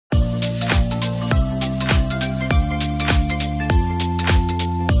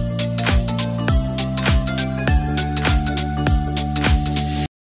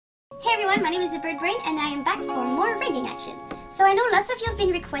Lots of you have been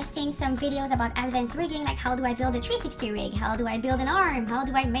requesting some videos about advanced rigging, like how do I build a 360 rig, how do I build an arm, how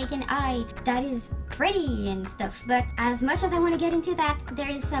do I make an eye that is pretty and stuff. But as much as I want to get into that, there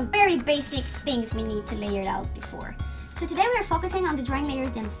is some very basic things we need to layer it out before. So today we are focusing on the drawing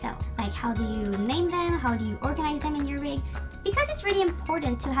layers themselves, like how do you name them, how do you organize them in your rig, because it's really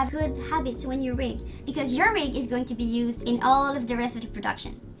important to have good habits when you rig, because your rig is going to be used in all of the rest of the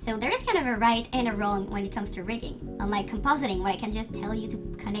production. So there is kind of a right and a wrong when it comes to rigging. Unlike compositing, where I can just tell you to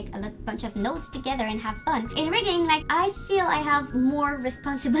connect a bunch of nodes together and have fun. In rigging, like, I feel I have more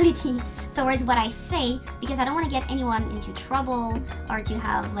responsibility towards what I say, because I don't want to get anyone into trouble or to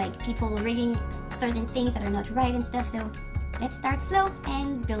have like people rigging certain things that are not right and stuff. So let's start slow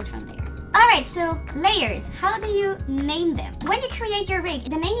and build from there. Alright, so layers. How do you name them? When you create your rig,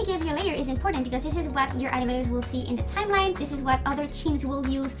 the name you give your layer is important because this is what your animators will see in the timeline. This is what other teams will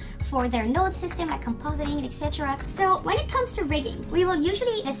use for their node system, like compositing, etc. So when it comes to rigging, we will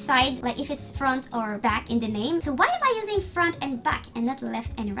usually decide like if it's front or back in the name. So why am I using front and back and not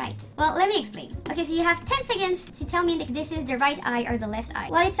left and right? Well, let me explain. Okay, so you have 10 seconds to tell me if this is the right eye or the left eye.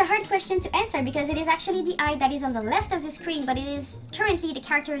 Well, it's a hard question to answer because it is actually the eye that is on the left of the screen, but it is currently the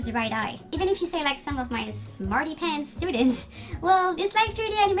character's right eye. Even if you say like some of my smarty pants students, well, it's like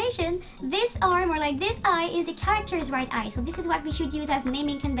 3D animation. This arm or like this eye is the character's right eye. So this is what we should use as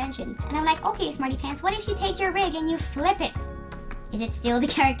naming conventions. And I'm like, okay, smarty pants, what if you take your rig and you flip it? Is it still the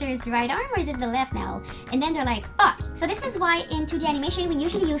character's right arm or is it the left now? And then they're like, fuck. So this is why in 2D animation we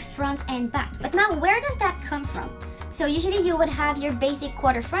usually use front and back. But now where does that come from? So usually you would have your basic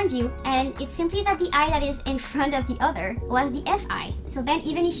quarter front view, and it's simply that the eye that is in front of the other was the F eye. So then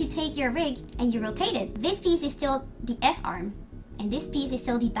even if you take your rig and you rotate it, this piece is still the F arm, and this piece is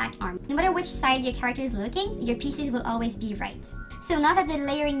still the back arm. No matter which side your character is looking, your pieces will always be right. So now that the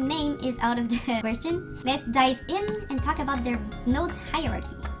layering name is out of the question, let's dive in and talk about their nodes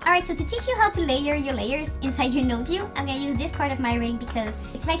hierarchy. Alright, so to teach you how to layer your layers inside your node view, I'm gonna use this part of my rig because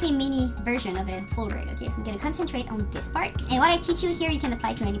it's like a mini version of a full rig. Okay, so I'm gonna concentrate on this part. And what I teach you here, you can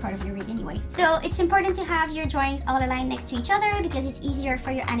apply to any part of your rig anyway. So it's important to have your drawings all aligned next to each other because it's easier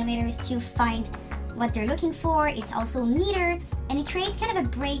for your animators to find what they're looking for. It's also neater, and it creates kind of a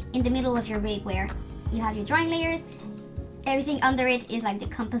break in the middle of your rig where you have your drawing layers. Everything under it is like the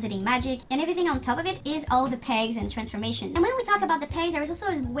compositing magic, and everything on top of it is all the pegs and transformation. And when we talk about the pegs, there is also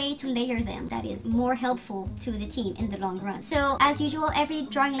a way to layer them that is more helpful to the team in the long run. So as usual, every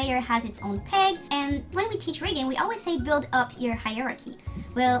drawing layer has its own peg, and when we teach rigging, we always say build up your hierarchy.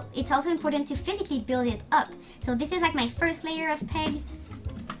 Well, it's also important to physically build it up. So this is like my first layer of pegs.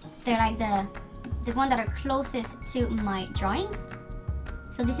 They're like the one that are closest to my drawings.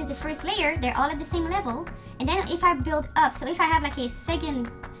 So this is the first layer, they're all at the same level. And then if I build up, so if I have like a second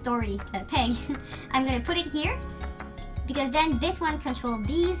story peg, I'm gonna put it here, because then this one controls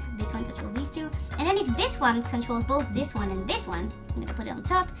these, this one controls these two, and then if this one controls both this one and this one, I'm gonna put it on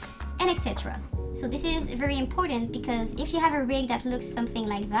top, and etc. So this is very important because if you have a rig that looks something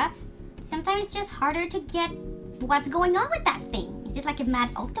like that, sometimes it's just harder to get what's going on with that thing. Is it like a mad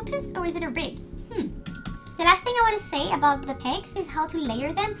octopus or is it a rig? The last thing I want to say about the pegs is how to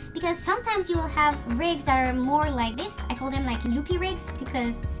layer them, because sometimes you will have rigs that are more like this. I call them like loopy rigs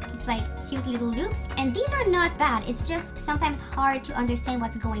because it's like cute little loops, and these are not bad. It's just sometimes hard to understand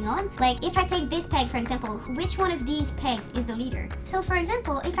what's going on. Like if I take this peg, for example, which one of these pegs is the leader? So for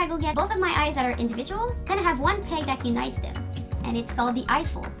example, if I go get both of my eyes that are individuals, then I have one peg that unites them, and it's called the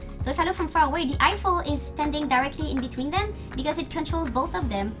eyeful. So if I look from far away, the eyeful is standing directly in between them because it controls both of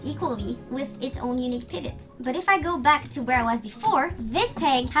them equally with its own unique pivot. But if I go back to where I was before, this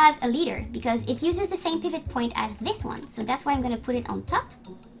peg has a leader because it uses the same pivot point as this one. So that's why I'm going to put it on top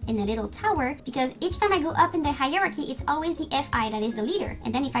in a little tower, because each time I go up in the hierarchy, it's always the Fi that is the leader.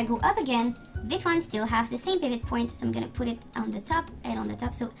 And then if I go up again, this one still has the same pivot point, so I'm going to put it on the top and on the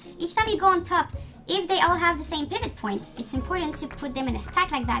top. So each time you go on top, if they all have the same pivot point, it's important to put them in a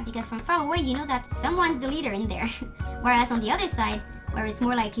stack like that, because from far away you know that someone's the leader in there. Whereas on the other side, where it's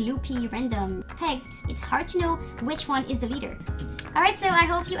more like loopy random pegs, it's hard to know which one is the leader. Alright, so I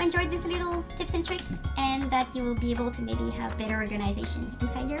hope you enjoyed these little tips and tricks and that you will be able to maybe have better organization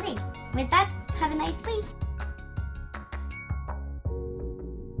inside your rig. With that, have a nice week!